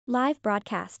Live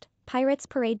broadcast. Pirates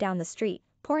parade down the street,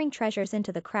 pouring treasures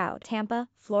into the crowd. Tampa,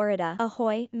 Florida.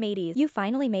 Ahoy, mateys. You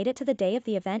finally made it to the day of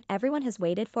the event everyone has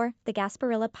waited for, the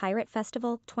Gasparilla Pirate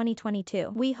Festival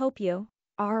 2022. We hope you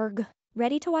arg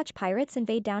ready to watch pirates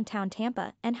invade downtown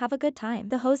Tampa and have a good time.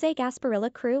 The Jose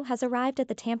Gasparilla crew has arrived at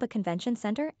the Tampa Convention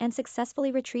Center and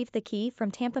successfully retrieved the key from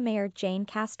Tampa Mayor Jane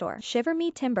Castor. Shiver me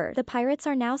timbers. The pirates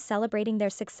are now celebrating their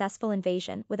successful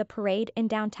invasion with a parade in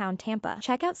downtown Tampa.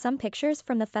 Check out some pictures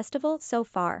from the festival so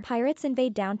far. Pirates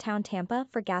invade downtown Tampa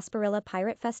for Gasparilla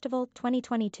Pirate Festival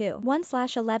 2022.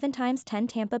 1/11 times 10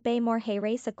 Tampa Bay More Here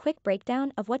race. A quick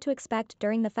breakdown of what to expect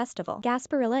during the festival.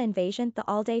 Gasparilla Invasion. The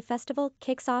all-day festival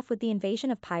kicks off with the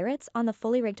invasion of pirates on the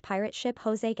fully rigged pirate ship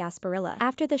Jose Gasparilla.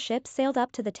 After the ship sailed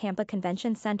up to the Tampa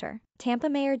Convention Center, Tampa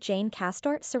Mayor Jane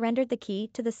Castor surrendered the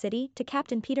key to the city to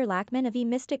Captain Peter Lackman of the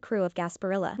mystic crew of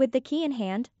Gasparilla. With the key in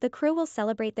hand, the crew will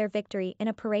celebrate their victory in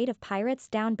a parade of pirates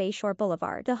down Bayshore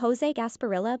Boulevard. The Jose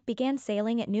Gasparilla began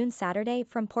sailing at noon Saturday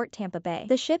from Port Tampa Bay.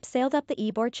 The ship sailed up the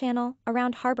Ybor Channel,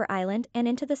 around Harbor Island, and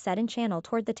into the Seton Channel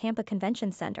toward the Tampa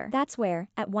Convention Center. That's where,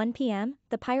 at 1 p.m.,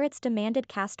 the pirates demanded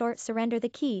Castor surrender the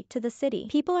key to the city.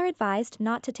 People are advised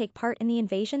not to take part in the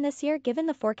invasion this year given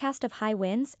the forecast of high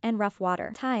winds and rough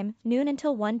water. Time, noon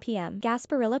until 1 p.m.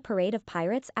 Gasparilla Parade of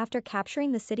Pirates after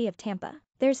capturing the city of Tampa.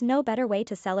 There's no better way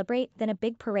to celebrate than a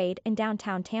big parade in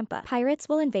downtown Tampa. Pirates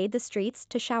will invade the streets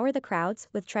to shower the crowds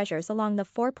with treasures along the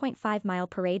 4.5-mile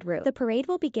parade route. The parade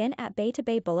will begin at Bay to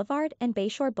Bay Boulevard and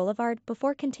Bayshore Boulevard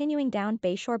before continuing down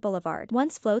Bayshore Boulevard.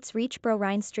 Once floats reach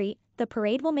Brorein Street, the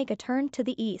parade will make a turn to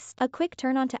the east. A quick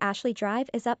turn onto Ashley Drive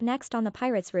is up next on the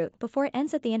Pirates route before it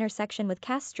ends at the intersection with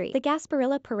Cass Street. The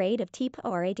Gasparilla Parade of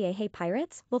Parade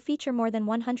Pirates will feature more than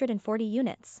 140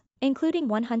 units, including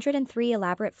 103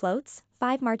 elaborate floats,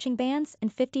 5 marching bands,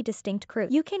 and 50 distinct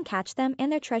crews. You can catch them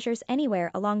and their treasures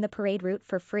anywhere along the parade route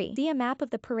for free. See a map of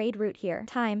the parade route here.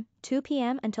 Time, 2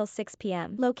 p.m. until 6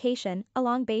 p.m. Location,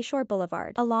 along Bayshore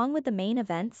Boulevard. Along with the main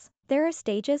events, there are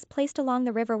stages placed along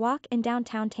the Riverwalk in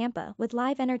downtown Tampa with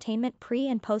live entertainment pre-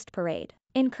 and post-parade.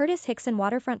 In Curtis Hickson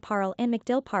Waterfront Parle and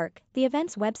MacDill Park, the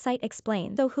event's website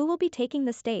explains. So who will be taking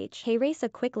the stage? Hey race, a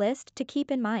quick list to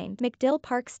keep in mind. MacDill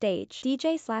Park Stage,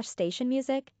 DJ/station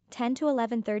music, 10 to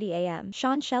 11:30 a.m.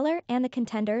 Sean Scheller and the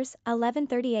Contenders,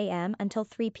 11:30 a.m. until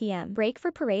 3 p.m. Break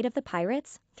for Parade of the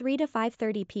Pirates, 3 to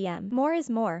 5:30 p.m. More is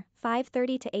More,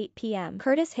 5:30 to 8 p.m.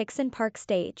 Curtis Hickson Park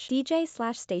Stage,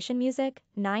 DJ/station music,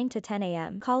 9 to 10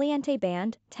 a.m. Caliente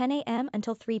Band, 10 a.m.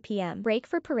 until 3 p.m. Break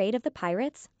for Parade of the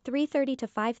Pirates, 3:30 to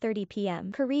 5:30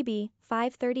 p.m. Krewe,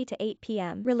 5:30 to 8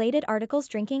 p.m. Related articles.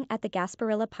 Drinking at the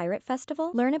Gasparilla Pirate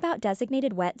Festival. Learn about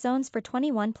designated wet zones for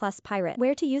 21+ pirate.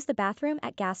 Where to use the bathroom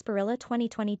at Gasparilla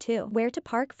 2022. Where to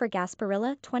park for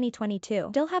Gasparilla 2022.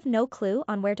 Still have no clue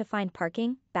on where to find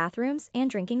parking, bathrooms, and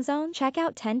drinking zones? Check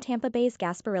out 10 Tampa Bay's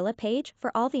Gasparilla page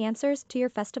for all the answers to your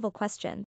festival questions.